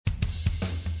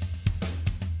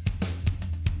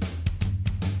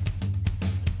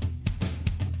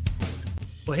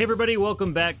Well, hey, everybody,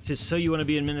 welcome back to So You Want to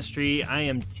Be in Ministry. I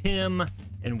am Tim,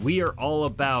 and we are all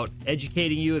about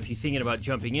educating you if you're thinking about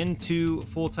jumping into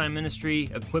full-time ministry,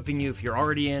 equipping you if you're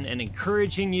already in, and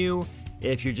encouraging you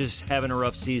if you're just having a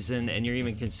rough season and you're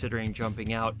even considering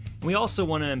jumping out. And we also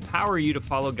want to empower you to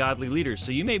follow godly leaders.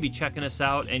 So you may be checking us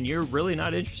out and you're really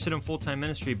not interested in full-time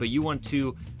ministry, but you want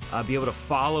to be able to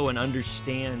follow and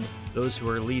understand those who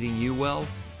are leading you well.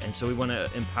 And so we want to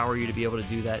empower you to be able to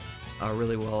do that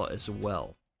really well as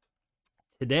well.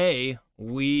 Today,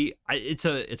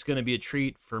 it's going to be a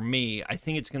treat for me. I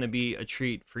think it's going to be a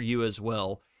treat for you as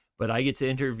well. But I get to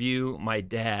interview my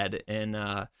dad, and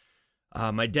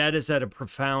my dad has had a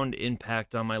profound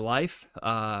impact on my life.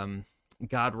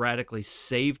 God radically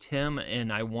saved him,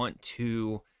 and I want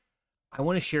to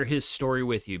share his story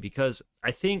with you because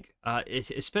I think,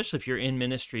 especially if you're in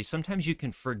ministry, sometimes you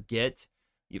can forget.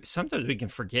 Sometimes we can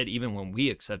forget even when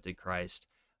we accepted Christ.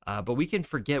 But we can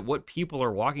forget what people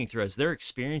are walking through as they're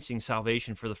experiencing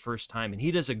salvation for the first time. And he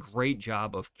does a great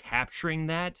job of capturing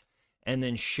that and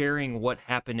then sharing what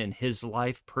happened in his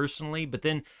life personally. But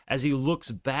then as he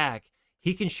looks back,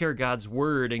 he can share God's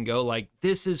word and go like,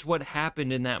 this is what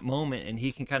happened in that moment. And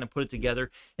he can kind of put it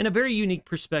together in a very unique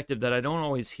perspective that I don't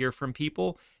always hear from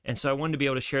people. And so I wanted to be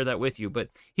able to share that with you. But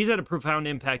he's had a profound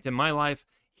impact in my life.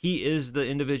 He is the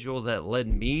individual that led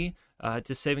me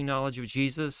to saving knowledge of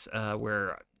Jesus,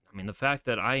 the fact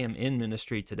that I am in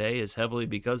ministry today is heavily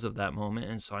because of that moment,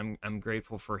 and so I'm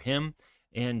grateful for him,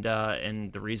 and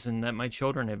the reason that my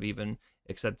children have even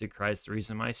accepted Christ, the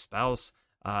reason my spouse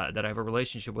that I have a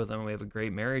relationship with and we have a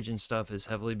great marriage and stuff is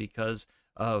heavily because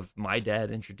of my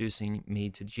dad introducing me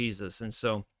to Jesus. And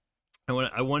so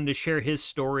I wanted to share his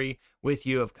story with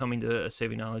you of coming to a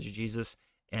saving knowledge of Jesus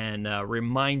and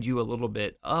remind you a little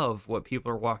bit of what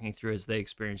people are walking through as they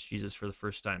experience Jesus for the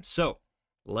first time. So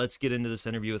let's get into this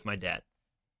interview with my dad.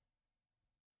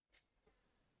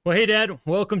 Well, hey, Dad,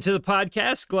 welcome to the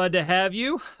podcast. Glad to have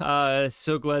you.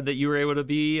 So glad that you were able to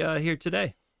be here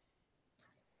today.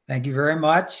 Thank you very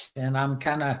much. And I'm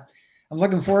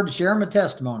looking forward to sharing my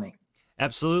testimony.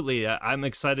 Absolutely. I'm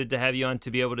excited to have you on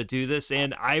to be able to do this.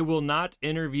 And I will not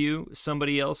interview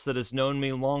somebody else that has known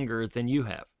me longer than you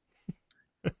have.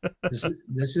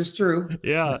 This is true.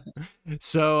 Yeah.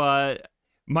 So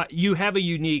you have a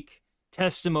unique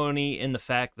testimony in the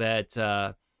fact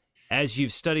that as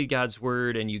you've studied God's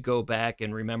word and you go back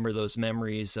and remember those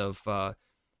memories of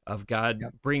God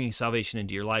bringing salvation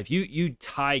into your life, you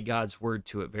tie God's word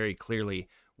to it very clearly,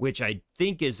 which I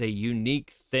think is a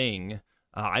unique thing.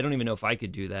 I don't even know if I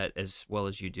could do that as well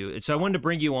as you do. So I wanted to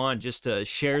bring you on just to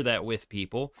share that with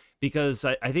people, because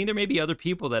I think there may be other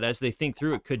people that as they think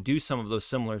through it could do some of those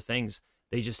similar things.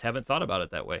 They just haven't thought about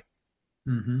it that way.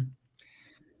 Mm-hmm.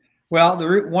 Well,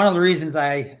 one of the reasons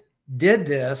I did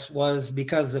this was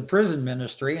because of prison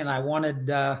ministry, and I wanted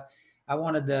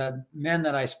the men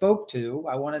that I spoke to,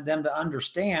 I wanted them to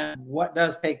understand what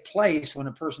does take place when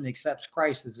a person accepts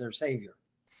Christ as their Savior.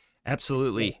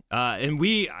 Absolutely.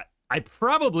 I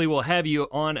probably will have you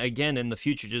on again in the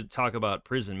future to talk about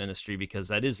prison ministry, because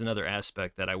that is another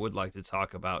aspect that I would like to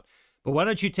talk about. But why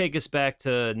don't you take us back to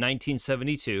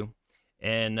 1972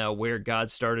 and where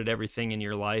God started everything in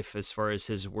your life as far as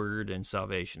his word and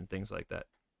salvation, things like that.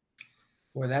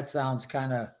 Boy, that sounds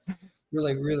kind of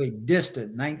really, really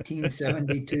distant.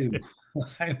 1972.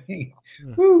 I mean,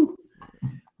 whoo.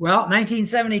 Well,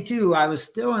 1972, I was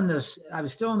still in the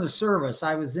service.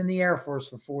 I was in the Air Force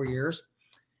for 4 years.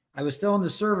 I was still in the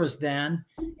service then,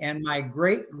 and my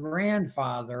great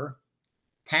grandfather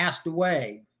passed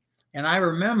away. And I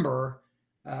remember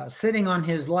sitting on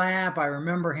his lap. I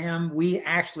remember him. We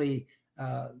actually,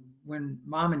 when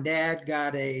Mom and Dad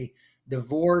got a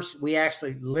divorce, we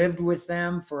actually lived with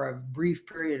them for a brief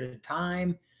period of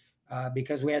time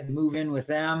because we had to move in with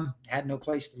them, had no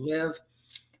place to live.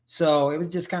 So it was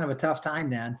just kind of a tough time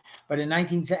then. But and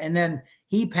then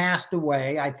he passed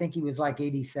away. I think he was like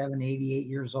 87, 88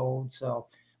 years old. So,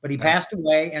 but he passed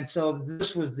away. And so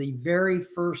this was the very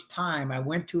first time I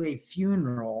went to a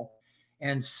funeral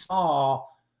and saw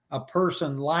a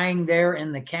person lying there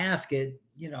in the casket,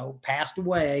 passed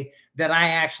away, that I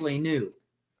actually knew.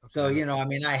 Okay. So,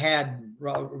 I had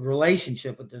a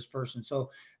relationship with this person. So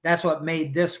that's what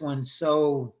made this one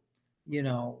so,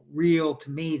 real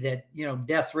to me, that,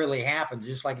 death really happens.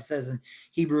 Just like it says in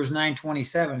Hebrews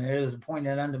 9:27, it is the point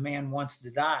that unto man wants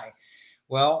to die.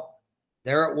 Well,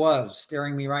 there it was,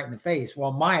 staring me right in the face.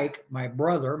 Well, Mike, my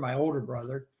brother, my older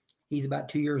brother, he's about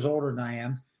 2 years older than I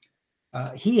am.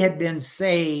 He had been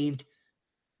saved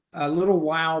a little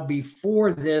while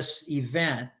before this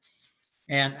event.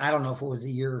 And I don't know if it was a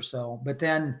year or so, but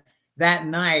then that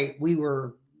night we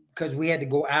were because we had to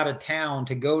go out of town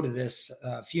to go to this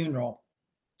funeral.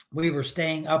 We were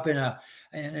staying up in a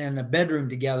bedroom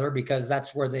together because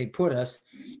that's where they put us.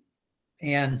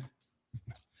 And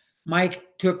Mike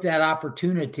took that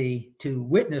opportunity to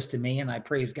witness to me, and I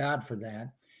praise God for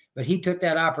that. But he took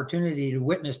that opportunity to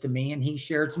witness to me, and he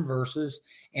shared some verses.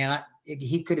 And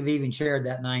he could have even shared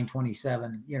that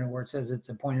 9:27, where it says it's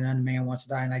appointed unto man once to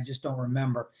die, and I just don't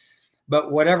remember.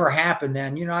 But whatever happened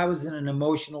then, I was in an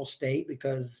emotional state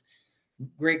because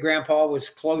great grandpa was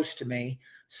close to me.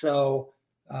 So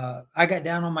I got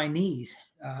down on my knees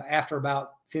after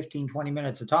about 15, 20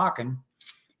 minutes of talking,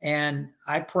 and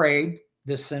I prayed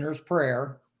the sinner's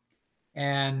prayer.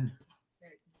 And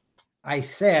I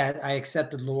said, I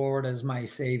accepted the Lord as my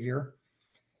Savior.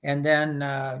 And then,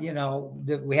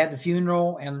 we had the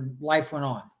funeral and life went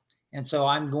on. And so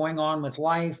I'm going on with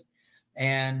life.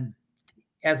 And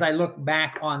as I look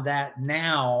back on that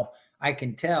now, I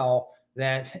can tell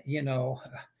that,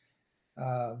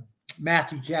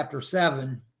 Matthew chapter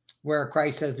 7, where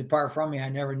Christ says, depart from me, I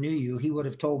never knew you. He would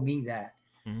have told me that.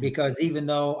 Because even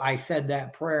though I said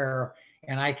that prayer,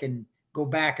 and I can go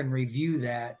back and review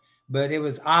that, but it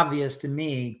was obvious to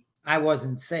me I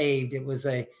wasn't saved. It was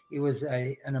an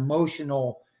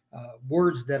emotional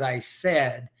words that I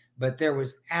said, but there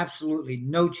was absolutely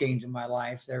no change in my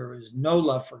life. There was no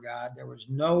love for God. There was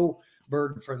no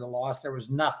burden for the lost. There was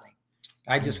nothing.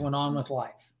 I just went on with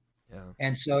life. Yeah.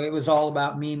 And so it was all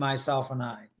about me, myself, and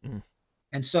I.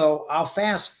 And so I'll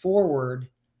fast forward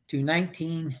to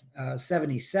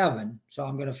 1977. So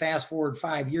I'm going to fast forward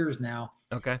 5 years now.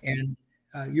 Okay. And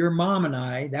your mom and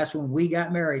I, that's when we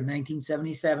got married,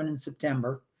 1977 in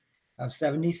September of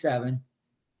 77.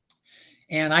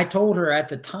 And I told her at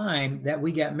the time that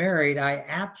we got married, I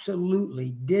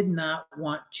absolutely did not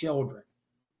want children.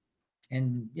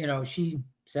 And, she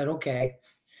said, okay.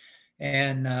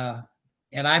 And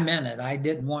I meant it. I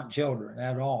didn't want children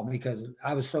at all because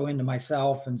I was so into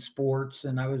myself and sports,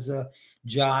 and I was a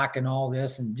jock and all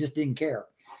this, and just didn't care.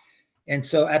 And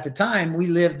so at the time we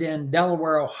lived in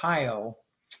Delaware, Ohio,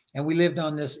 and we lived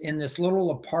in this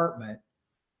little apartment,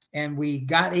 and we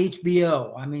got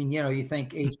HBO. I mean, you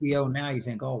think HBO now, you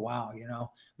think, oh, wow,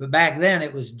 but back then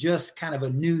it was just kind of a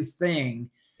new thing.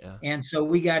 Yeah. And so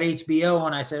we got HBO,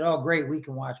 and I said, oh, great. We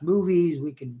can watch movies.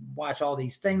 We can watch all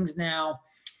these things now.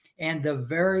 And the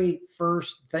very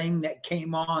first thing that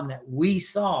came on that we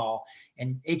saw,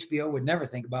 and HBO would never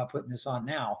think about putting this on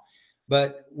now,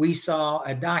 but we saw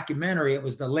a documentary. It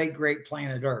was The Late Great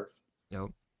Planet Earth. Yep.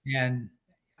 And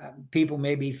people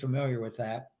may be familiar with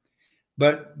that.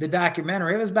 But the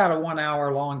documentary, it was about a 1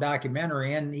 hour long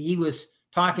documentary. And he was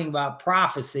talking about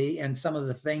prophecy and some of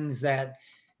the things that,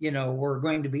 were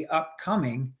going to be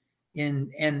upcoming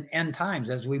in end times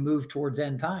as we move towards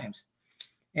end times.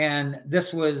 And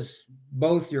this was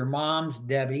both your mom's,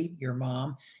 Debbie, your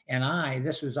mom, and I.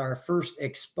 This was our first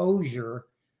exposure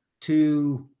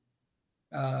to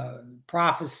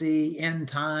prophecy, end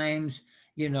times,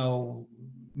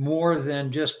 more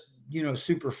than just,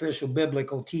 superficial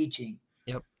biblical teaching.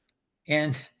 Yep.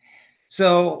 And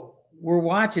so we're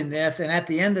watching this, and at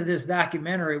the end of this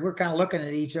documentary, we're kind of looking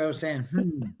at each other saying,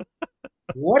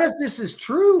 what if this is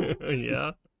true?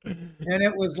 Yeah. And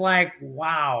it was like,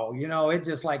 wow, it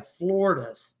just like floored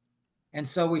us. And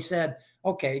so we said,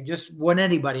 okay, just what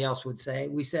anybody else would say.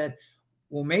 We said,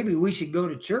 well, maybe we should go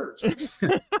to church.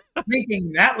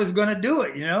 Thinking that was going to do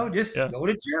it, just go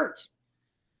to church.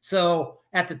 So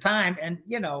at the time, and,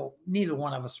 neither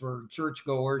one of us were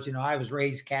churchgoers. I was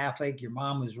raised Catholic. Your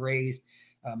mom was raised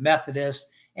Methodist.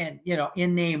 And,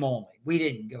 in name only. We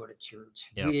didn't go to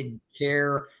church. Yep. We didn't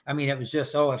care. I mean, it was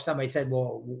just, if somebody said,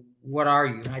 well, what are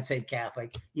you? And I'd say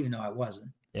Catholic, even though I wasn't.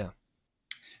 Yeah.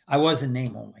 I was in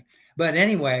name only. But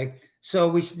anyway, so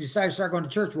we decided to start going to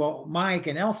church. Well, Mike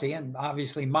and Elsie, and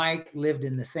obviously Mike lived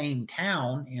in the same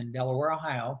town in Delaware,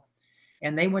 Ohio.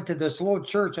 And they went to this little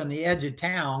church on the edge of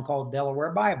town called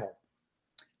Delaware Bible.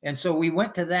 And so we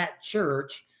went to that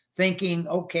church thinking,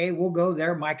 okay, we'll go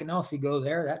there. Mike and Elsie go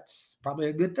there. That's probably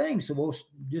a good thing. So we'll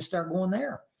just start going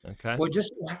there. Okay. Well,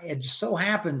 it just so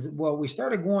happens, we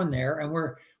started going there, and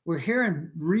we're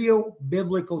hearing real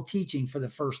biblical teaching for the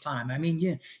first time. I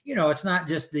mean, it's not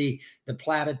just the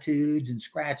platitudes and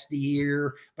scratch the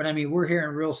ear, but I mean, we're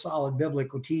hearing real solid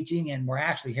biblical teaching, and we're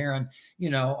actually hearing,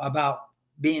 about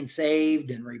being saved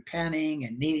and repenting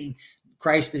and needing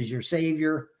Christ as your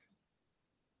Savior.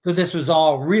 So this was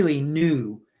all really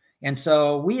new. And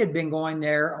so we had been going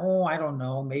there, I don't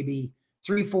know, maybe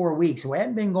 3-4 weeks. So we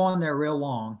hadn't been going there real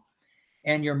long.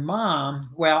 And your mom,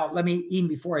 even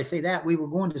before I say that, we were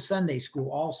going to Sunday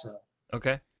school also.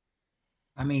 Okay.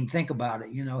 I mean, think about it.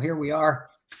 Here we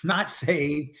are not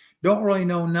saved, don't really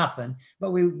know nothing,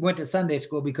 but we went to Sunday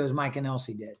school because Mike and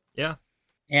Elsie did. Yeah.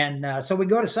 And so we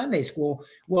go to Sunday school.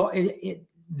 Well,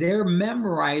 they're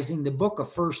memorizing the book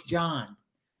of 1 John.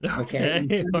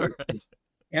 Okay. All right.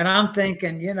 And I'm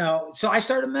thinking, so I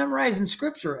started memorizing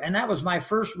scripture, and that was my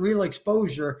first real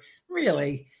exposure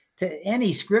really to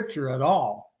any scripture at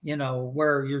all,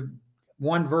 where you're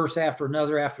one verse after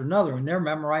another, and they're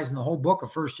memorizing the whole book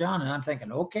of 1 John. And I'm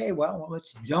thinking, okay, well,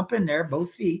 let's jump in there,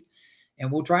 both feet,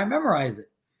 and we'll try and memorize it.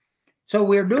 So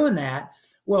we're doing that.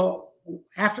 Well,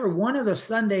 after one of the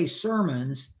Sunday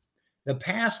sermons, the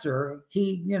pastor,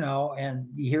 he, and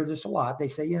you hear this a lot, they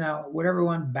say, would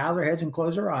everyone bow their heads and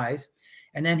close their eyes?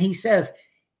 And then he says,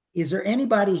 is there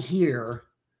anybody here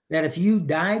that if you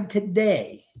died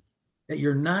today, that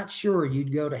you're not sure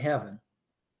you'd go to heaven?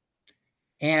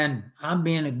 And I'm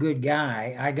being a good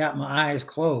guy. I got my eyes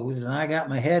closed and I got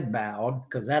my head bowed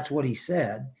because that's what he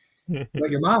said. But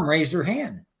your mom raised her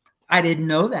hand. I didn't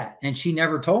know that. And she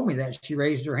never told me that she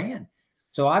raised her hand.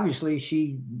 So obviously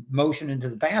she motioned into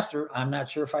the pastor, I'm not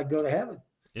sure if I'd go to heaven.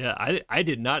 Yeah, I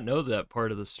did not know that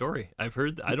part of the story. I've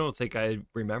heard, I don't think I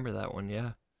remember that one.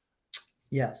 Yeah.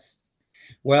 Yes.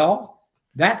 Well,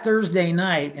 that Thursday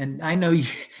night, and I know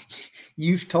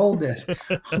you've told this,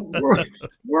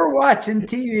 we're watching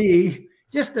TV,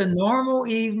 just a normal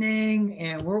evening,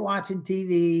 and we're watching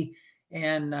TV,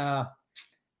 and our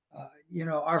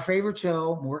favorite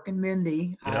show, Mork and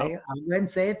Mindy. Yep. I'm going to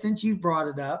say it since you've brought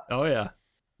it up. Oh yeah,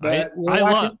 but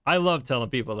I love telling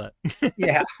people that.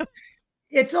 Yeah,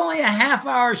 it's only a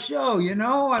half-hour show,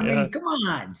 I mean, come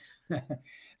on.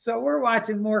 So we're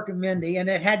watching Mork and Mindy, and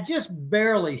it had just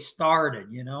barely started,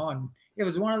 and it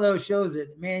was one of those shows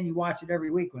that, man, you watch it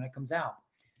every week when it comes out.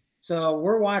 So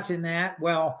we're watching that.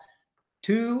 Well,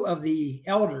 two of the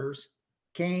elders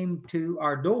came to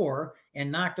our door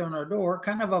and knocked on our door,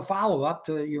 kind of a follow-up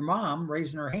to your mom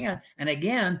raising her hand. And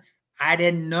again, I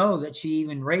didn't know that she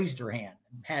even raised her hand,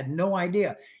 had no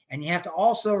idea. And you have to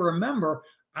also remember,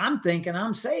 I'm thinking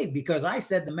I'm saved because I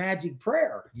said the magic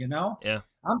prayer, Yeah.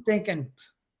 I'm thinking,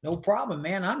 no problem,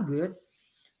 man, I'm good.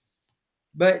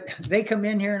 But they come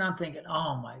in here and I'm thinking,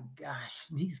 oh my gosh,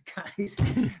 these guys,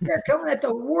 they're coming at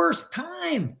the worst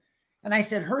time. And I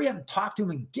said, hurry up and talk to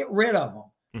them and get rid of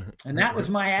them. And that was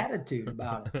my attitude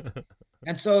about it.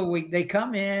 And so they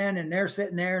come in and they're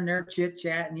sitting there and they're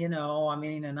chit-chatting, and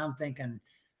I'm thinking,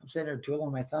 I'm sitting there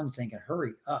twiddling my thumbs thinking,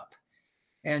 hurry up.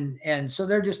 And so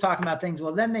they're just talking about things.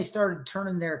 Well, then they started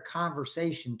turning their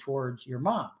conversation towards your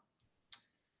mom.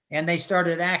 And they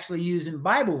started actually using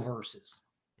Bible verses.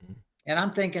 And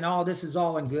I'm thinking, oh, this is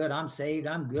all in good. I'm saved.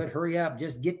 I'm good. Hurry up.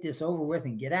 Just get this over with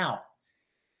and get out.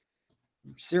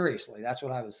 Seriously, that's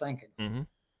what I was thinking. Mm-hmm.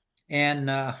 And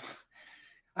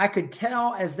I could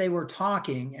tell as they were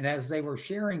talking and as they were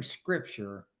sharing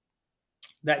scripture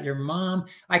that your mom,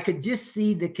 I could just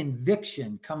see the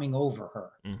conviction coming over her.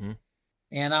 Mm-hmm.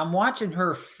 And I'm watching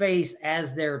her face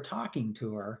as they're talking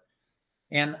to her.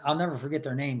 And I'll never forget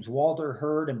their names, Walter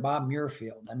Hurd and Bob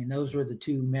Muirfield. I mean, those were the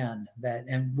two men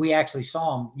and we actually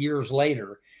saw them years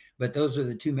later, but those are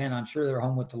the two men. I'm sure they're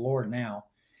home with the Lord now.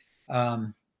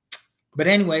 But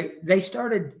anyway, they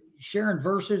started sharing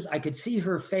verses. I could see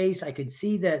her face. I could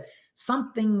see that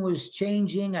something was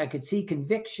changing. I could see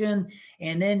conviction.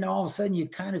 And then all of a sudden you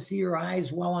kind of see her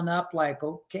eyes welling up like,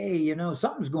 okay,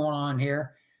 something's going on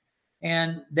here.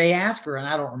 And they asked her, and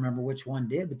I don't remember which one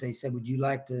did, but they said, would you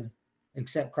like to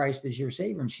accept Christ as your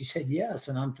Savior? And she said, yes.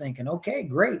 And I'm thinking, okay,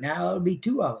 great. Now it'll be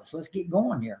two of us. Let's get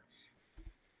going here.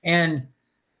 And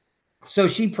so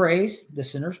she prays the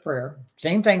sinner's prayer.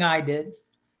 Same thing I did,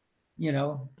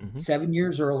 7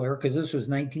 years earlier, because this was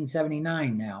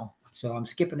 1979 now. So I'm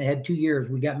skipping ahead 2 years.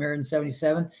 We got married in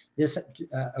 77. This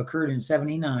occurred in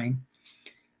 79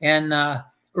 and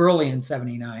early in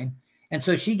 79. And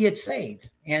so she gets saved.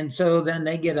 And so then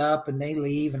they get up and they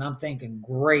leave. And I'm thinking,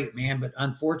 great, man. But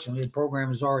unfortunately, the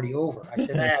program is already over. I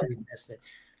said, we missed it.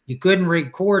 You couldn't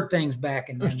record things back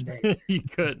in them days. You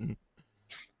couldn't.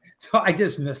 So I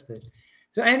just missed it.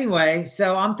 So anyway,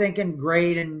 so I'm thinking,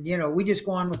 great. And, we just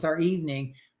go on with our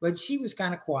evening. But she was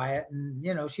kind of quiet. And,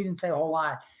 she didn't say a whole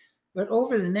lot. But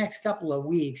over the next couple of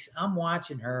weeks, I'm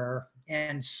watching her.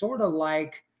 And sort of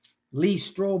like Lee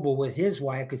Strobel with his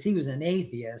wife, because he was an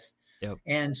atheist. Yep.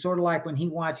 And sort of like when he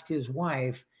watched his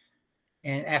wife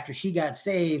and after she got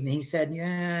saved and he said,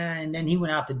 yeah, and then he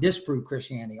went out to disprove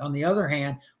Christianity. On the other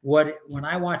hand, when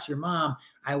I watched your mom,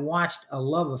 I watched a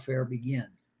love affair begin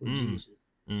with Jesus.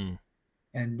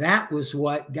 And that was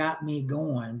what got me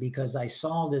going because I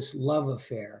saw this love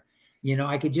affair.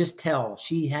 I could just tell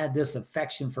she had this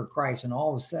affection for Christ, and all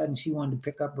of a sudden she wanted to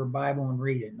pick up her Bible and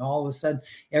read it. And all of a sudden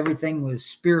everything was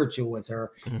spiritual with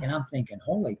her. Mm-hmm. And I'm thinking,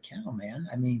 holy cow, man.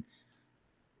 I mean,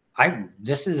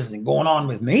 this isn't going on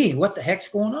with me. What the heck's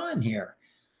going on here?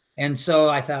 And so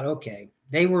I thought, okay,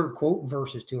 they were quoting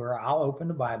verses to her. I'll open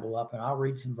the Bible up and I'll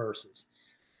read some verses.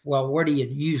 Well, where do you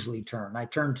usually turn? I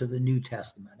turn to the New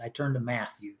Testament. I turn to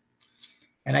Matthew,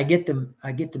 and I get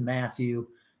to Matthew,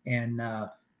 and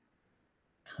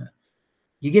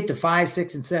you get to 5,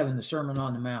 6, and 7, the Sermon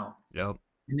on the Mount. Yep.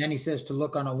 And then he says to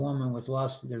look on a woman with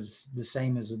lust, there's the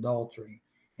same as adultery.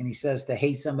 And he says to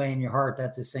hate somebody in your heart,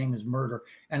 that's the same as murder.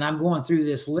 And I'm going through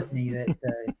this litany that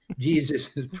Jesus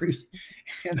is preaching.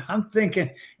 And I'm thinking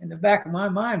in the back of my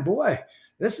mind, boy,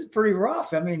 this is pretty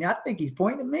rough. I mean, I think he's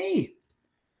pointing at me.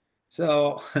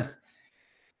 So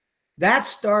that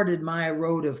started my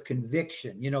road of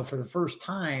conviction. For the first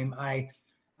time, I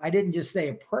didn't just say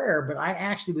a prayer, but I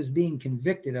actually was being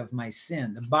convicted of my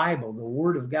sin. The Bible, the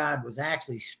Word of God, was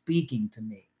actually speaking to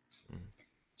me.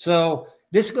 So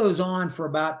this goes on for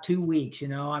about 2 weeks,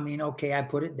 okay, I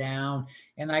put it down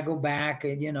and I go back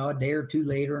and, a day or two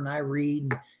later and I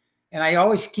read, and I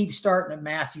always keep starting at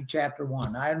Matthew chapter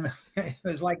 1. It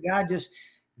was like, God, this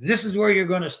is where you're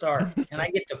going to start. And I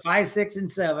get to 5, 6,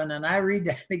 and 7 and I read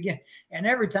that again. And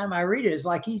every time I read it, it's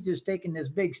like he's just taking this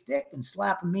big stick and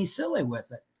slapping me silly with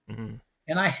it. Mm-hmm.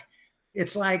 And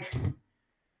it's like,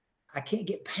 I can't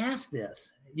get past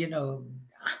this.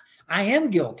 I am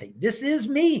guilty. This is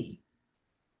me.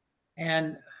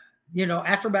 And,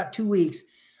 after about 2 weeks,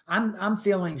 I'm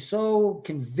feeling so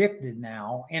convicted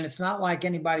now. And it's not like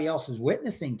anybody else is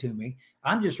witnessing to me.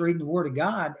 I'm just reading the Word of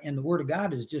God, and the Word of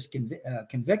God is just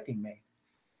convicting me.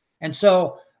 And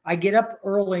so I get up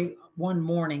early one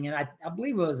morning, and I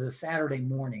believe it was a Saturday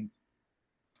morning,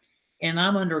 and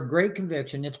I'm under great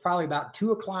conviction. It's probably about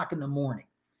 2:00 in the morning.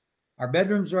 Our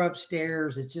bedrooms are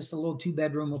upstairs. It's just a little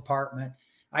 2-bedroom apartment.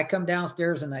 I come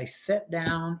downstairs and I sit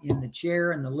down in the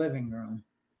chair in the living room.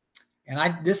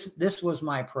 And this was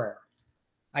my prayer.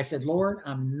 I said, Lord,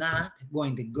 I'm not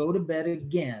going to go to bed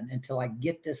again until I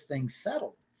get this thing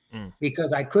settled,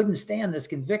 because I couldn't stand this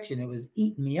conviction. It was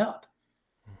eating me up.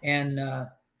 And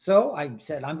so I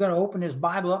said, I'm going to open this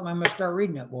Bible up and I'm going to start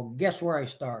reading it. Well, guess where I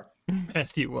start?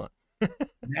 Matthew 1.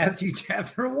 Matthew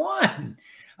chapter 1.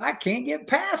 I can't get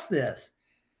past this.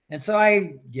 And so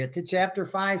I get to chapter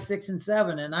 5, 6, and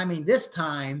 7. And I mean, this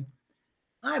time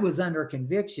I was under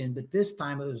conviction, but this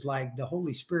time it was like the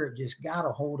Holy Spirit just got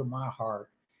a hold of my heart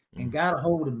and got a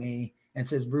hold of me and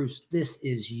says, Bruce, this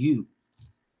is you.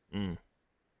 And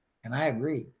I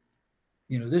agreed.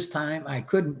 This time I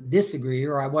couldn't disagree,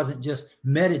 or I wasn't just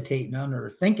meditating on it or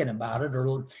thinking about it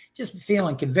or just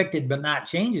feeling convicted, but not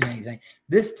changing anything.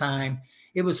 This time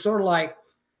it was sort of like,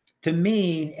 to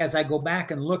me, as I go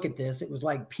back and look at this, it was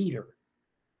like Peter,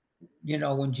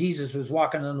 when Jesus was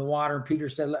walking on the water and Peter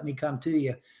said, let me come to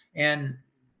you. And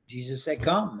Jesus said,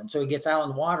 come. And so he gets out on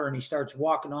the water and he starts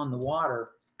walking on the water,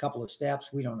 a couple of steps.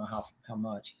 We don't know how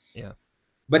much. Yeah.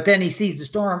 But then he sees the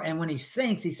storm. And when he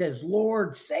sinks, he says,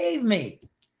 Lord, save me.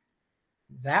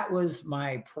 That was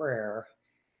my prayer.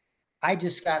 I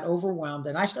just got overwhelmed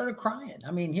and I started crying.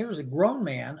 I mean, here's a grown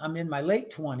man. I'm in my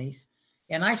late 20s.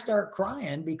 And I start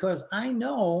crying because I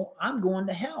know I'm going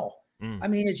to hell. I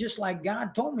mean, it's just like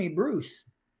God told me, Bruce,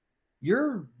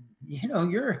 you're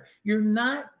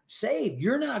not saved.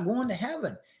 You're not going to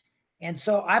heaven. And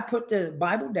so I put the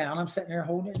Bible down. I'm sitting there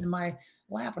holding it in my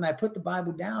lap, and I put the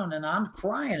Bible down and I'm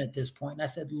crying at this point. And I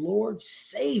said, Lord,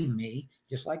 save me,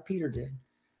 just like Peter did.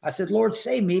 I said, Lord,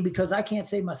 save me because I can't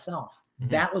save myself.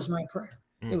 That was my prayer.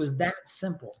 It was that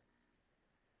simple.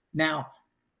 Now,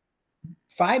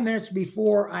 5 minutes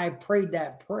before I prayed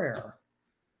that prayer,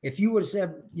 if you would have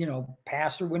said,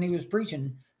 Pastor, when he was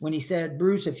preaching, when he said,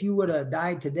 Bruce, if you would have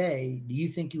died today, do you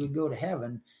think you would go to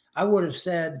heaven? I would have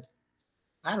said,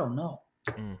 I don't know,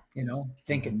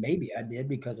 thinking maybe I did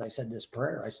because I said this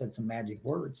prayer. I said some magic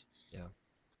words. Yeah.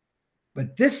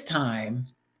 But this time,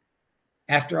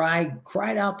 after I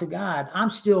cried out to God, I'm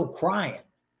still crying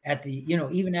at the,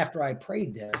 even after I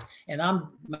prayed this, and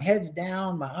my head's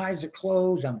down, my eyes are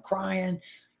closed, I'm crying.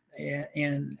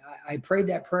 And I prayed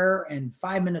that prayer, and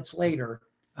 5 minutes later,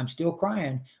 I'm still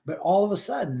crying. But all of a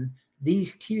sudden,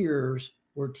 these tears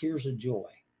were tears of joy.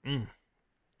 Goodness.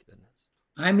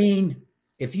 I mean,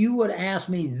 if you would have asked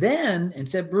me then and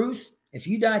said, Bruce, if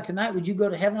you died tonight, would you go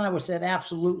to heaven? I would have said,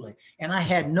 absolutely. And I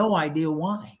had no idea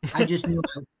why. I just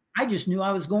knew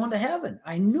I was going to heaven.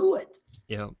 I knew it.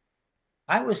 Yeah.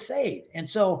 I was saved. And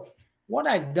so what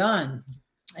I've done,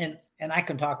 and I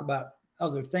can talk about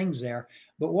other things there,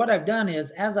 But what I've done is,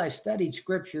 as I've studied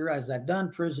scripture, as I've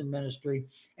done prison ministry,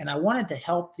 and I wanted to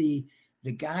help the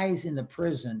guys in the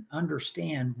prison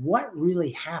understand what really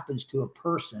happens to a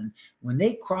person when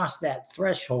they cross that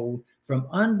threshold from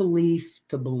unbelief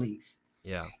to belief.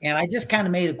 Yeah. And I just kind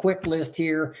of made a quick list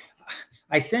here.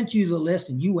 I sent you the list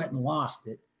and you went and lost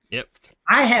it. Yep.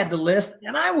 I had the list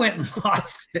and I went and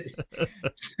lost it.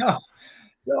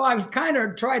 So I've kind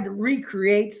of tried to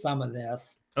recreate some of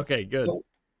this. Okay, good.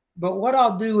 But what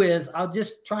I'll do is I'll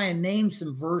just try and name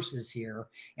some verses here.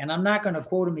 And I'm not going to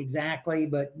quote them exactly,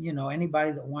 but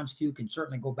anybody that wants to can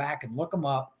certainly go back and look them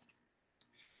up.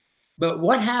 But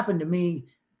what happened to me,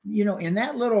 in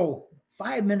that little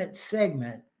 5-minute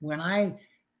segment, when I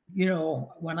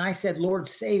said, Lord,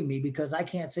 save me because I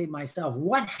can't save myself,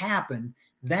 what happened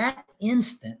that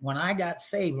instant when I got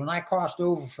saved, when I crossed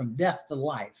over from death to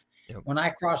life, when I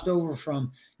crossed over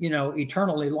from,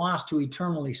 eternally lost to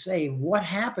eternally saved, what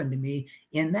happened to me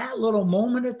in that little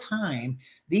moment of time?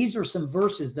 These are some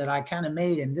verses that I kind of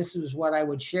made, and this is what I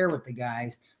would share with the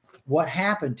guys, what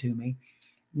happened to me.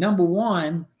 Number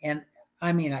one, and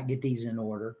I may not get these in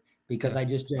order because I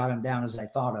just jotted them down as I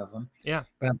thought of them. Yeah.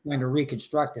 But I'm trying to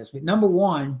reconstruct this. But number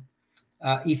one,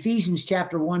 Ephesians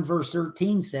chapter 1, verse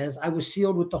 13 says, I was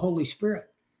sealed with the Holy Spirit.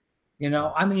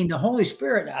 The Holy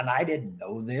Spirit, and I didn't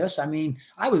know this.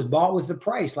 I was bought with the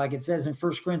price, like it says in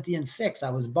 1 Corinthians 6.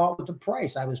 I was bought with the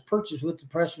price. I was purchased with the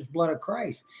precious blood of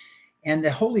Christ. And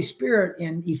the Holy Spirit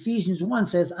in Ephesians 1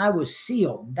 says, I was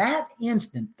sealed. That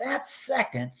instant, that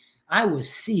second, I was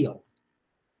sealed.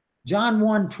 John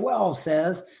 1:12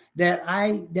 says that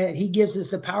he gives us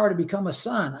the power to become a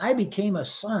son. I became a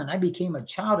son. I became a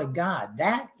child of God.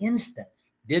 That instant.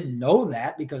 Didn't know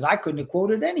that because I couldn't have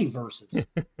quoted any verses.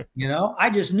 I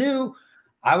just knew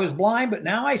I was blind, but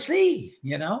now I see.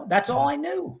 That's all I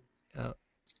knew.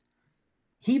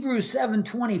 Hebrews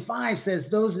 7:25 says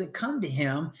those that come to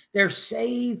him, they're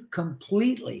saved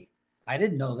completely. I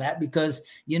didn't know that because,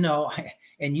 and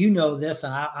this,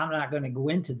 and I'm not going to go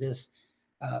into this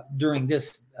during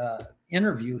this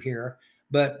interview here,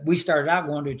 but we started out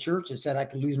going to a church that said I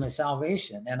could lose my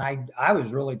salvation. And I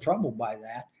was really troubled by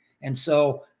that. And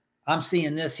so I'm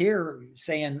seeing this here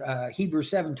saying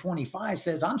Hebrews 7:25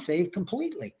 says I'm saved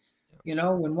completely.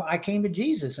 When I came to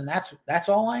Jesus, and that's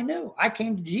all I knew. I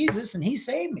came to Jesus and he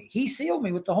saved me. He sealed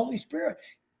me with the Holy Spirit.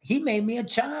 He made me a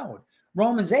child.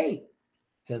 Romans 8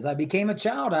 says I became a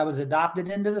child. I was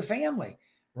adopted into the family.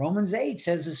 Romans 8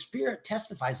 says the Spirit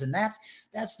testifies. And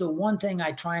that's the one thing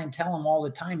I try and tell them all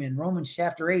the time. In Romans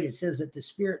chapter 8, it says that the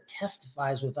Spirit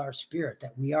testifies with our spirit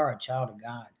that we are a child of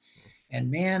God. And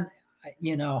man,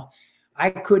 I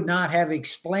could not have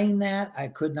explained that. I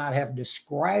could not have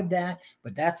described that,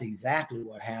 but that's exactly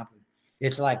what happened.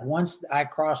 It's like once I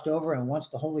crossed over and once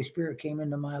the Holy Spirit came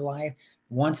into my life,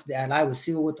 once that I was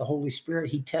sealed with the Holy Spirit,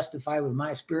 he testified with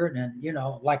my spirit. And,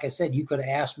 like I said, you could have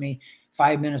asked me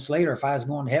 5 minutes later if I was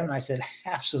going to heaven. I said,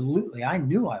 absolutely. I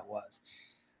knew I was.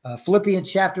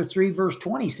 Philippians chapter 3, verse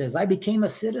 20 says, I became a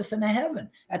citizen of heaven.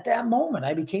 At that moment,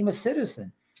 I became a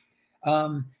citizen.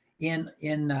 In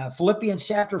Philippians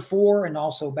chapter 4 and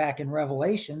also back in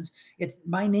Revelations,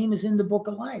 my name is in the book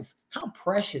of life. How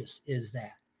precious is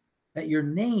that your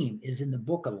name is in the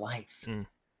book of life?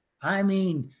 I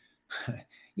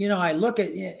look at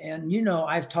it and,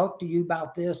 I've talked to you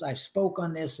about this. I've spoke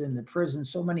on this in the prison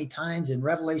so many times in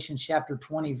Revelation chapter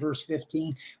 20, verse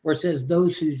 15, where it says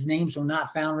those whose names were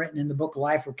not found written in the book of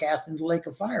life were cast into the lake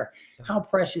of fire. How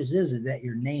precious is it that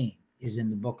your name is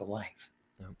in the book of life?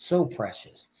 So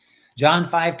precious. John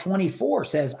 5:24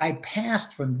 says, I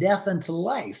passed from death unto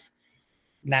life.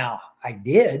 Now, I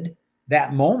did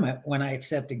that moment when I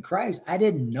accepted Christ. I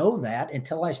didn't know that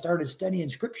until I started studying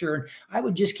scripture. And I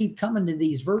would just keep coming to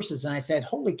these verses. And I said,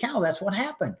 holy cow, that's what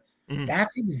happened. Mm-hmm.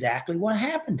 That's exactly what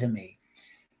happened to me.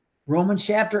 Romans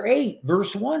chapter 8,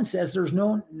 verse 1 says there's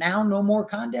no more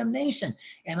condemnation.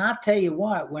 And I'll tell you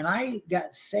what, when I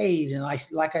got saved, and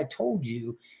like I told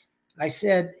you, I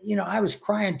said, I was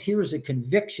crying tears of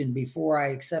conviction before I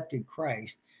accepted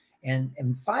Christ. And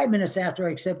 5 minutes after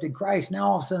I accepted Christ, now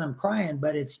all of a sudden I'm crying,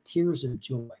 but it's tears of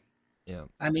joy. Yeah.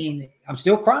 I'm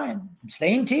still crying, I'm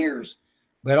staying tears,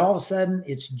 but all of a sudden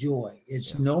it's joy.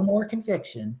 It's no more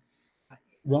conviction.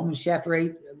 Romans chapter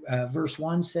 8, verse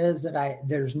 1 says that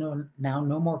there's no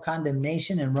more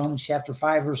condemnation. And Romans chapter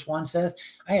 5, verse 1 says,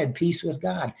 I had peace with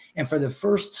God. And for the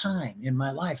first time in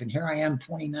my life, and here I am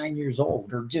 29 years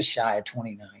old, or just shy of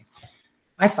 29,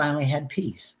 I finally had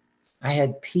peace. I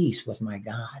had peace with my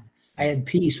God. I had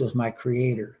peace with my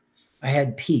Creator. I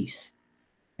had peace.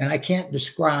 And I can't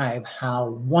describe how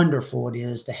wonderful it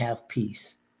is to have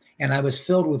peace. And I was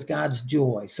filled with God's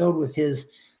joy, filled with his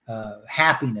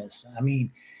happiness. I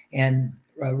mean, and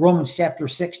Romans chapter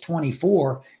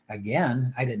 6:24,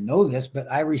 again, I didn't know this,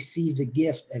 but I received the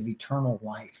gift of eternal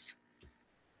life.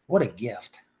 What a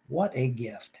gift. What a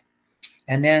gift.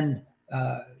 And then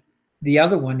the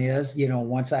other one is,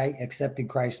 once I accepted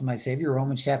Christ as my Savior,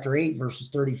 Romans chapter 8, verses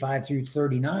 35 through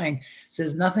 39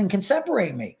 says, nothing can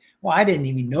separate me. Well, I didn't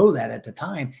even know that at the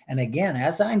time. And again,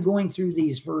 as I'm going through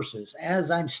these verses, as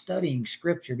I'm studying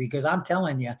scripture, because I'm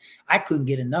telling you, I couldn't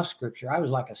get enough scripture. I was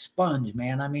like a sponge,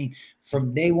 man. I mean,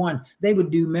 from day one, they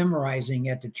would do memorizing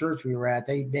at the church we were at.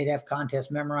 They'd have contests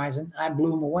memorizing. I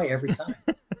blew them away every time.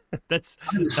 I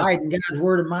was hiding God's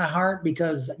word in my heart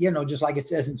because, just like it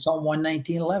says in Psalm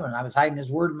 119:11, I was hiding his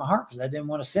word in my heart because I didn't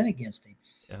want to sin against him.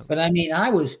 Yeah. But I mean, I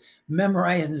was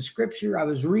memorizing the scripture. I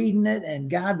was reading it, and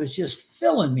God was just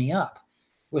filling me up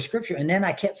with scripture. And then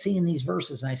I kept seeing these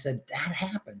verses, and I said, that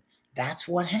happened. That's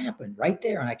what happened right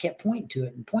there. And I kept pointing to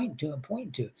it and pointing to it and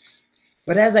pointing to it.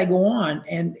 But as I go on,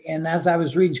 and as I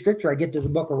was reading scripture, I get to the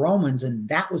book of Romans, and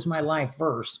that was my life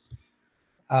verse.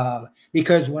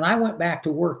 Because when I went back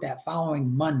to work that following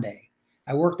Monday,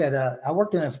 I worked in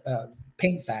a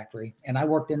paint factory, and I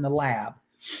worked in the lab.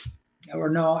 Or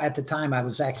no, at the time I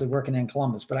was actually working in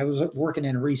Columbus, but I was working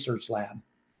in a research lab.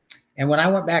 And when I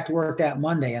went back to work that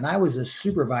Monday, and I was a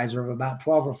supervisor of about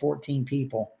 12 or 14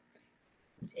 people,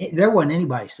 there wasn't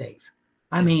anybody safe.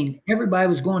 I mean, everybody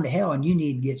was going to hell, and you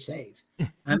need to get saved.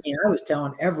 I mean, I was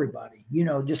telling everybody,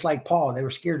 just like Paul, they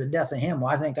were scared to death of him.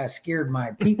 Well, I think I scared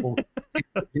my people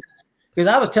because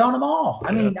I was telling them all.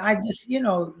 I mean, I just,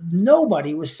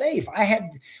 nobody was safe.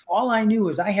 All I knew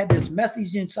was I had this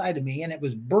message inside of me, and it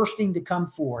was bursting to come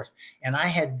forth. And I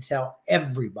had to tell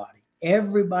everybody.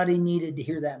 Everybody needed to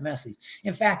hear that message.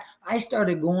 In fact, I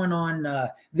started going on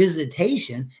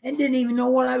visitation and didn't even know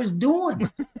what I was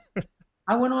doing.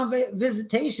 I went on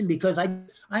visitation because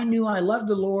I knew I loved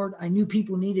the Lord. I knew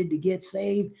people needed to get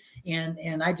saved,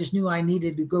 and I just knew I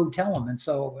needed to go tell them. And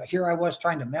so here I was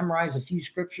trying to memorize a few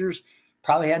scriptures,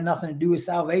 probably had nothing to do with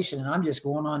salvation, and I'm just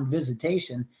going on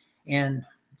visitation. And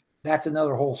that's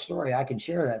another whole story. I can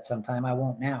share that sometime. I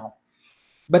won't now.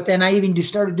 But then I even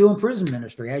started doing prison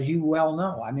ministry, as you well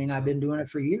know. I mean, I've been doing it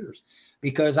for years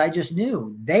because I just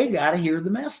knew they got to hear the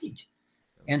message.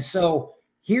 And so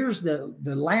here's the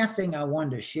last thing I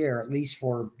wanted to share, at least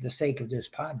for the sake of this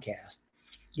podcast,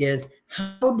 is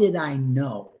how did I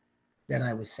know that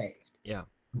I was saved? Yeah.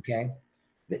 Okay.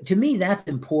 To me, that's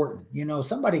important.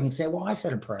 Somebody can say, well, I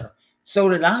said a prayer. So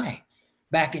did I.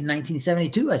 Back in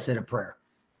 1972, I said a prayer,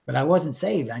 but I wasn't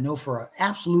saved. I know for an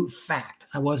absolute fact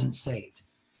I wasn't saved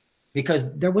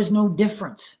because there was no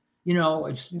difference.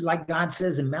 It's like God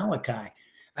says in Malachi,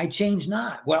 I changed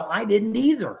not. Well, I didn't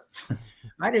either.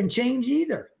 I didn't change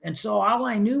either. And so all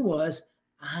I knew was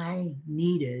I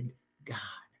needed God.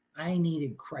 I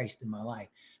needed Christ in my life.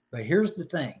 But here's the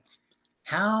thing.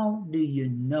 How do you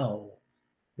know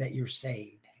that you're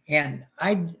saved? And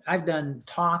I've done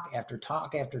talk after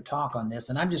talk after talk on this,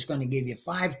 and I'm just going to give you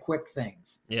 5 quick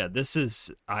things. Yeah,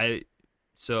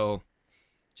 so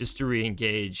just to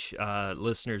re-engage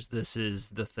listeners, this is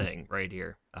the thing right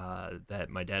here that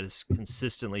my dad has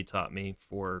consistently taught me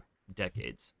for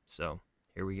decades. So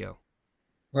here we go.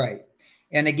 Right.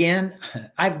 And again,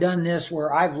 I've done this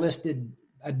where I've listed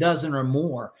a dozen or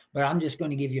more, but I'm just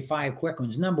going to give you 5 quick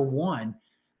ones. Number 1,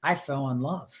 I fell in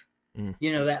love.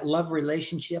 That love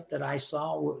relationship that I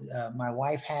saw my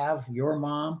wife have, your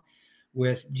mom,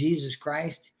 with Jesus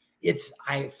Christ.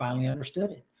 I finally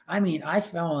understood it. I mean, I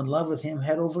fell in love with him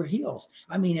head over heels.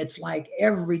 I mean, it's like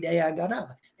every day I got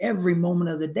up, every moment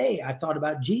of the day, I thought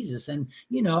about Jesus. And,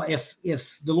 if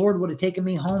the Lord would have taken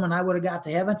me home and I would have got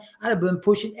to heaven, I'd have been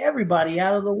pushing everybody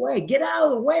out of the way. Get out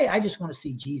of the way. I just want to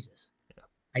see Jesus. Yeah.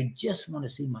 I just want to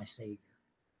see my Savior.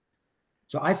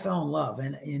 So I fell in love.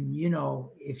 And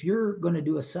if you're going to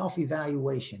do a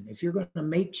self-evaluation, if you're going to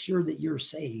make sure that you're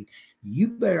saved, you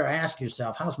better ask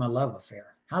yourself, how's my love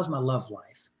affair? How's my love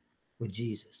life with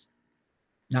Jesus?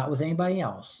 Not with anybody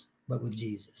else, but with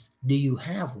Jesus. Do you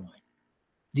have one?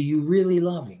 Do you really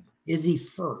love him? Is he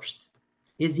first?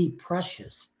 Is he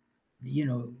precious?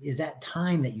 Is that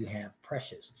time that you have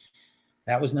precious?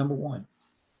 That was number 1.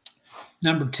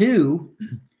 Number 2,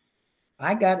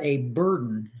 I got a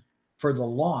burden for the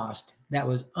lost that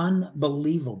was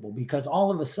unbelievable because all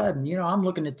of a sudden, I'm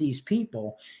looking at these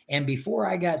people, and before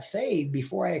I got saved,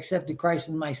 before I accepted Christ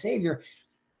as my Savior,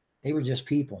 they were just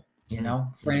people,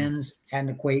 friends, had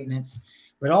an acquaintance.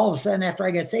 But all of a sudden, after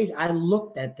I got saved, I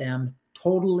looked at them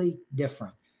totally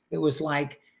different. It was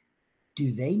like,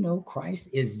 do they know Christ?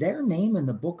 Is their name in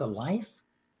the book of life?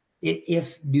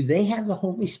 Do they have the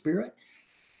Holy Spirit?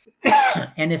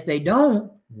 And if they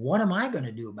don't, what am I going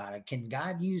to do about it? Can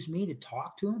God use me to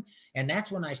talk to them? And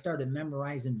that's when I started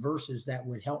memorizing verses that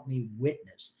would help me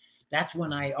witness. That's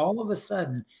when all of a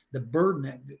sudden, the burden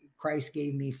that Christ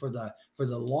gave me for the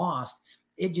lost,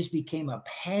 it just became a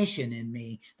passion in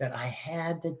me that I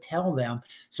had to tell them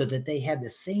so that they had the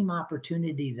same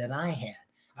opportunity that I had.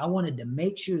 I wanted to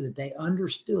make sure that they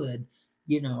understood,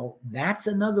 that's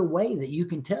another way that you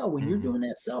can tell when you're doing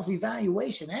that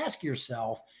self-evaluation. Ask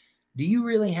yourself, do you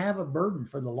really have a burden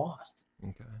for the lost?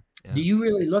 Okay. Yeah. Do you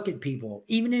really look at people,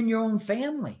 even in your own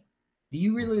family? Do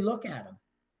you really look at them?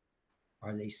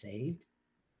 Are they saved?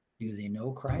 Do they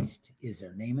know Christ? Is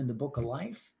their name in the book of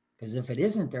life? Because if it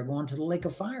isn't, they're going to the lake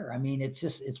of fire. I mean,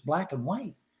 it's black and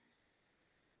white.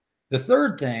 The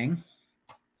third thing,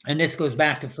 and this goes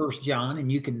back to 1 John, and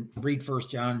you can read 1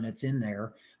 John and it's in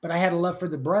there, but I had a love for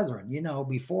the brethren,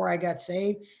 before I got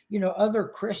saved, other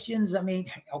Christians, I mean,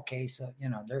 okay, so,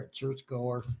 they're a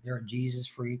churchgoer, they're a Jesus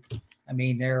freak. I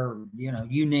mean, they're,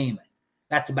 you name it.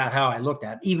 That's about how I looked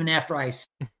at it. Even after I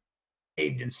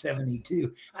saved in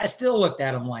 72, I still looked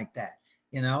at them like that.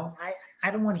 I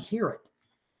don't want to hear it.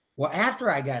 Well, after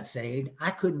I got saved,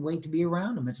 I couldn't wait to be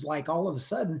around them. It's like all of a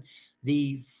sudden,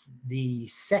 the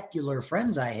secular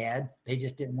friends I had, they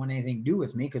just didn't want anything to do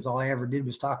with me because all I ever did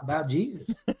was talk about Jesus.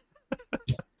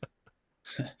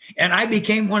 And I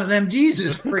became one of them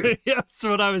Jesus freaks. Yeah, that's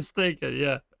what I was thinking.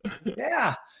 Yeah.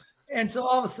 Yeah. And so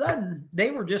all of a sudden,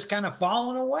 they were just kind of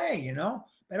falling away,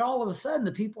 But all of a sudden,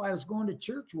 the people I was going to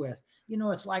church with,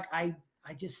 it's like I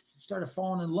just started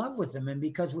falling in love with them. And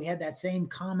because we had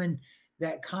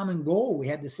that common goal. We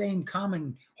had the same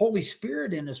common Holy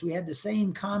Spirit in us. We had the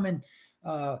same common,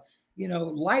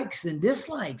 likes and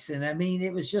dislikes. And I mean,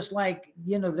 it was just like,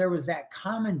 there was that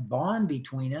common bond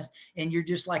between us, and you're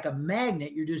just like a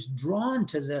magnet. You're just drawn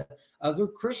to the other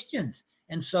Christians.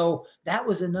 And so that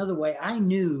was another way I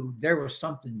knew there was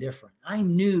something different. I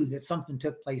knew that something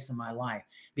took place in my life,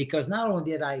 because not only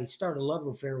did I start a love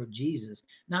affair with Jesus,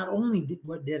 not only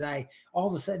did I all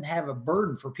of a sudden have a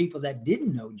burden for people that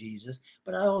didn't know Jesus,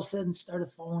 but I all of a sudden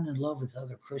started falling in love with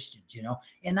other Christians,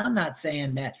 And I'm not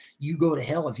saying that you go to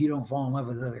hell if you don't fall in love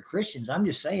with other Christians. I'm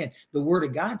just saying the word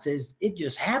of God says it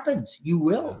just happens. You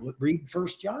will. Read 1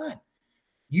 John.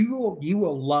 You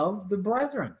will love the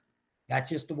brethren. That's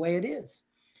just the way it is.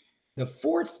 The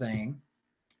fourth thing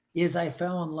is I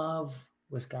fell in love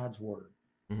with God's word.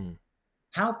 Mm-hmm.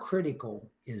 How critical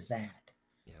is that?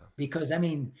 Yeah. Because, I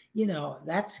mean,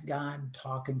 that's God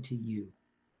talking to you.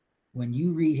 When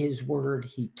you read his word,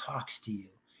 he talks to you.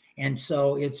 And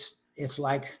so it's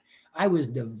like I was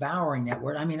devouring that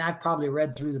word. I mean, I've probably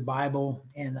read through the Bible,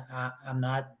 and I'm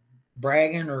not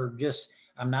bragging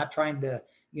I'm not trying to,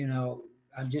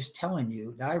 I'm just telling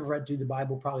you that I've read through the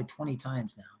Bible probably 20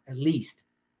 times now, at least,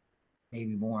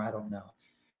 maybe more. I don't know.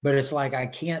 But it's like I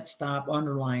can't stop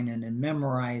underlining and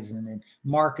memorizing and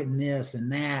marking this and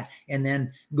that, and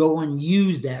then go and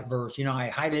use that verse. I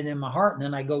hide it in my heart, and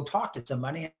then I go talk to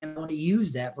somebody and I want to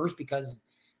use that verse because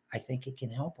I think it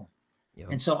can help them. Yep.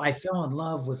 And so I fell in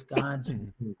love with God's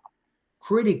word.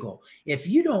 Critical. If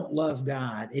you don't love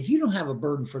God, if you don't have a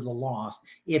burden for the lost,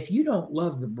 if you don't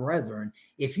love the brethren,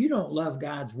 if you don't love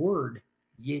God's word,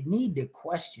 you need to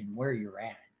question where you're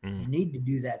at. You need to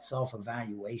do that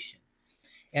self-evaluation.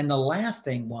 And the last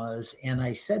thing was, and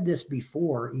I said this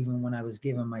before, even when I was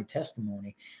giving my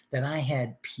testimony, that I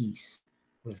had peace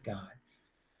with God.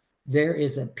 There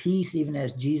is a peace, even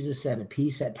as Jesus said, a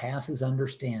peace that passes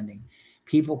understanding.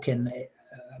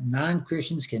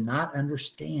 Non-Christians cannot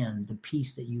understand the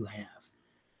peace that you have.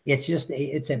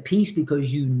 It's a peace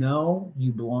because you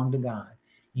you belong to God.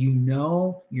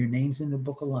 Your name's in the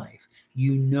book of life.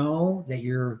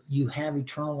 That you have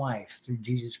eternal life through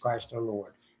Jesus Christ our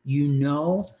Lord.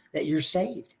 That you're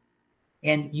saved.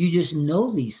 And you just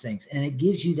know these things. And it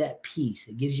gives you that peace.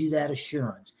 It gives you that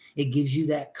assurance. It gives you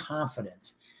that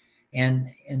confidence. And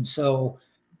so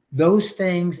those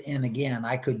things, and again,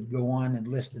 I could go on and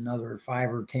list another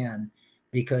 5 or 10,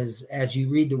 because as you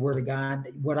read the word of God,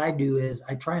 what I do is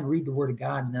I try and read the word of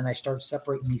God, and then I start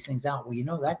separating these things out.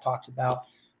 Well, that talks about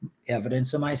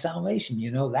evidence of my salvation.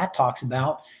 That talks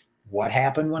about what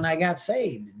happened when I got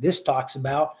saved. This talks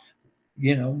about,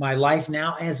 my life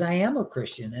now as I am a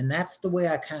Christian. And that's the way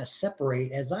I kind of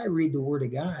separate. As I read the word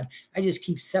of God, I just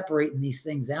keep separating these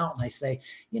things out. And I say,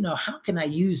 how can I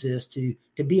use this to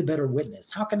be a better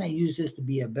witness? How can I use this to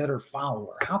be a better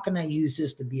follower? How can I use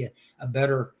this to be a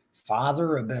better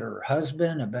father, a better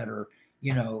husband, a better,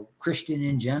 Christian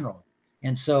in general?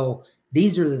 And so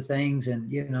these are the things.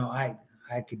 And,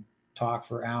 I could talk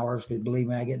for hours, because believe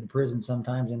me, I get in prison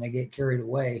sometimes and I get carried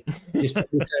away just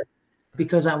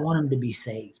because I want them to be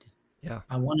saved. Yeah.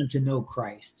 I want them to know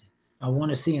Christ. I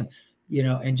want to see them,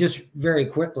 and just very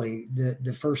quickly,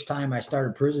 the first time I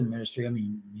started prison ministry, I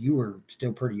mean, you were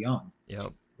still pretty young,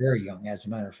 Yep. very young, as a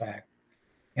matter of fact.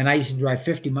 And I used to drive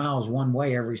 50 miles one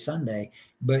way every Sunday.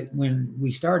 But when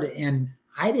we started, and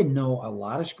I didn't know a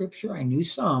lot of scripture, I knew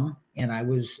some, and I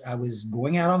was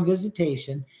going out on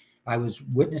visitation. I was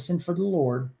witnessing for the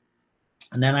Lord.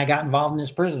 And then I got involved in this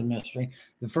prison ministry.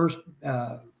 The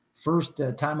first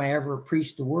time I ever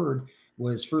preached the word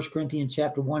was 1 Corinthians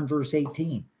chapter 1, verse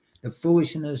 18. The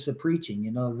foolishness of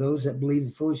preaching, those that believe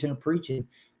the foolishness of preaching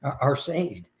are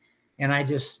saved. And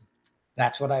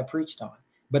that's what I preached on.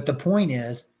 But the point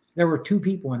is, there were 2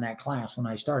 people in that class when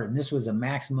I started, and this was a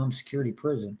maximum security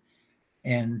prison.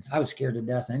 And I was scared to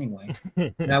death anyway.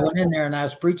 And I went in there and I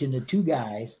was preaching to 2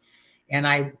 guys. And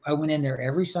I went in there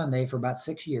every Sunday for about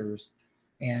 6 years.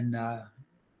 And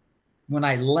when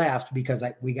I left, because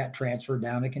we got transferred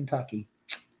down to Kentucky,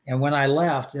 and when I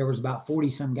left, there was about 40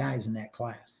 some guys in that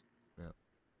class. Yeah.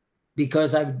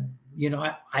 Because I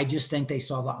just think they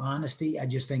saw the honesty. I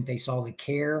just think they saw the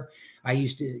care. I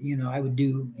used to, I would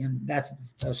do, and that's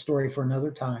a story for another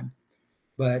time.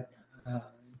 But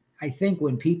I think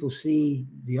when people see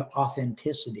the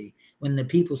authenticity, when the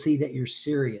people see that you're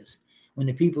serious, when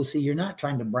the people see you're not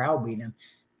trying to browbeat them,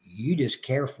 you just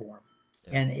care for them.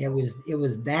 Yeah. And it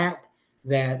was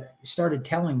that started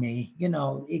telling me,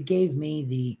 it gave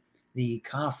me the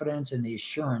confidence and the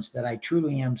assurance that I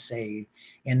truly am saved.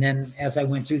 And then as I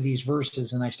went through these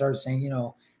verses and I started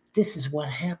saying, this is what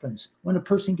happens when a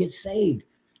person gets saved.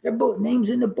 Their names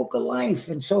in the book of life,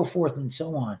 and so forth and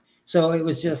so on. So it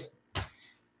was just,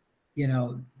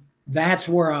 that's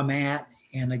where I'm at.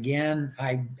 And again,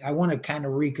 I want to kind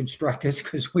of reconstruct this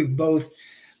because we both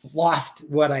lost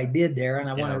what I did there, and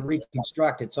I want to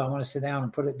reconstruct it. So I want to sit down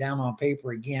and put it down on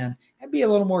paper again. I'd be a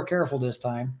little more careful this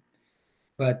time.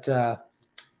 But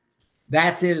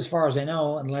that's it as far as I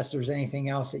know, unless there's anything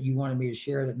else that you wanted me to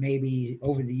share that maybe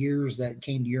over the years that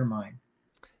came to your mind.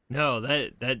 No,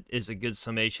 that is a good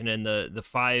summation. And the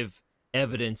 5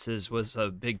 evidences was a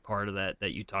big part of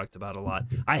that you talked about a lot.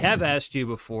 I have asked you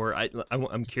before,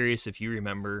 I'm curious if you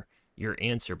remember your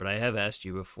answer, but I have asked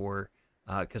you before,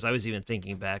 because I was even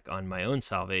thinking back on my own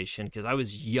salvation, because I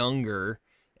was younger.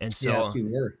 And so, yes, you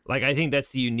were. Like, I think that's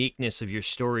the uniqueness of your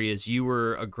story is you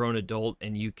were a grown adult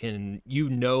and you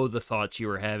know the thoughts you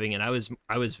were having. And I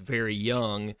was very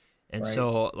young. And right.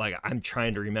 So, like, I'm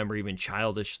trying to remember even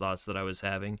childish thoughts that I was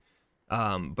having.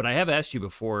 But I have asked you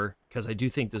before, because I do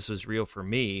think this was real for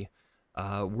me.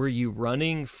 Were you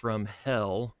running from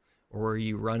hell or were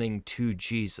you running to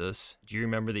Jesus? Do you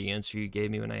remember the answer you gave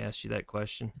me when I asked you that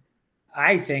question?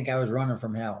 I think I was running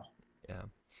from hell. Yeah.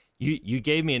 You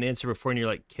gave me an answer before and you're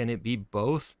like, can it be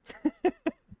both? And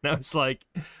I was like,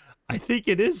 I think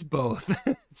it is both.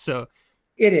 So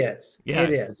it is. Yeah. It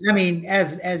is. I mean,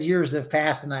 as years have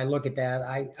passed and I look at that,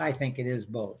 I think it is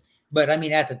both. But I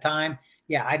mean, at the time,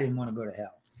 yeah, I didn't want to go to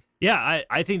hell. Yeah,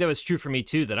 I think that was true for me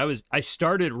too, that I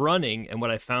started running and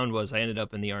what I found was I ended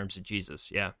up in the arms of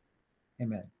Jesus. Yeah.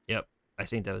 Amen. Yep. I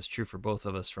think that was true for both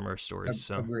of us from our stories.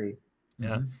 So agree.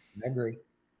 Yeah. I agree.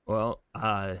 Well,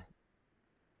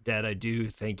 Dad, I do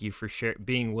thank you for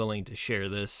being willing to share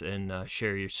this and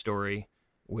share your story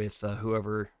with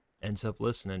whoever ends up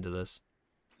listening to this.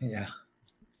 Yeah.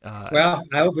 Well,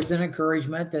 I hope it's an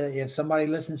encouragement that if somebody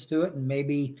listens to it and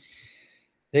maybe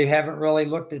they haven't really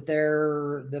looked at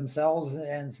themselves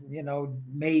and,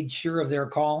 made sure of their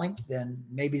calling, then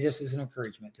maybe this is an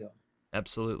encouragement to them.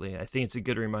 Absolutely. I think it's a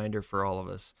good reminder for all of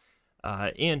us.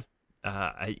 And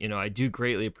I do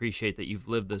greatly appreciate that you've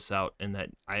lived this out and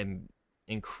that I'm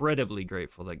incredibly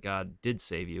grateful that God did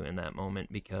save you in that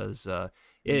moment because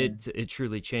it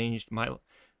truly changed my life.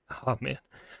 Oh man,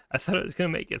 I thought I was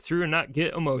going to make it through and not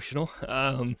get emotional.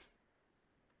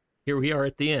 Here we are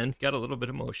at the end, got a little bit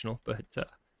emotional, but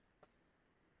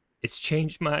it's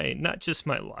changed not just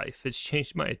my life, it's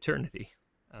changed my eternity.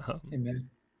 Amen.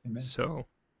 Amen. So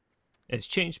it's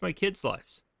changed my kids'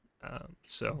 lives.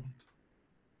 So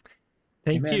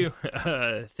thank Amen. you.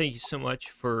 Thank you so much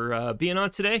for being on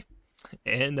today.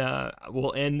 And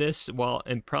we'll end this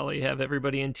and probably have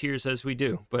everybody in tears as we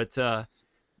do. But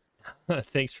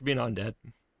thanks for being on, Dad.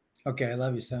 Okay, I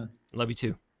love you, son. Love you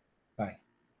too. Bye.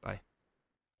 Bye.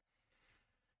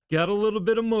 Got a little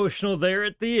bit emotional there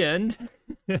at the end.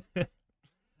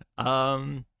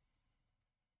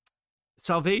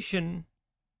 Salvation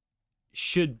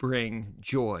should bring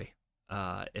joy,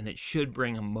 and it should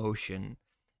bring emotion,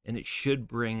 and it should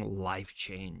bring life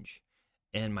change.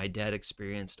 And my dad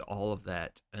experienced all of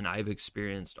that, and I've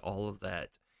experienced all of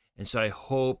that. And so I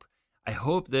hope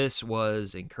this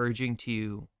was encouraging to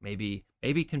you, maybe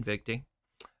maybe convicting,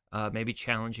 maybe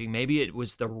challenging. Maybe it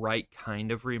was the right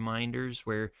kind of reminders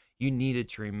where you needed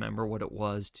to remember what it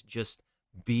was to just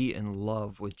be in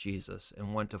love with Jesus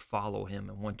and want to follow him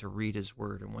and want to read his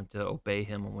word and want to obey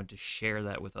him and want to share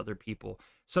that with other people.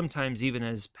 Sometimes even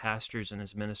as pastors and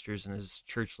as ministers and as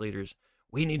church leaders,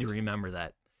 we need to remember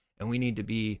that, and we need to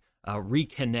be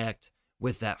reconnect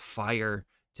with that fire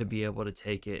to be able to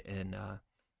take it and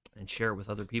share it with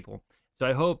other people. So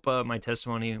I hope my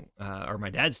testimony or my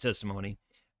dad's testimony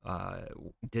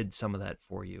did some of that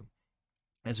for you.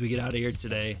 As we get out of here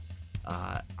today,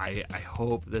 I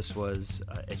hope this was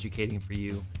educating for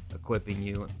you, equipping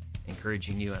you,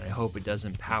 encouraging you, and I hope it does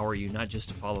empower you not just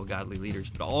to follow godly leaders,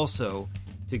 but also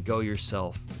to go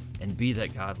yourself and be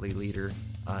that godly leader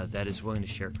that is willing to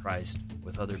share Christ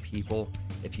with other people.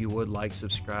 If you would like,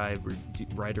 subscribe,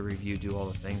 write a review, do all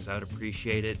the things, I would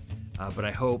appreciate it. But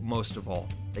I hope most of all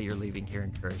that you're leaving here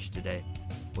encouraged today.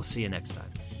 We'll see you next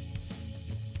time.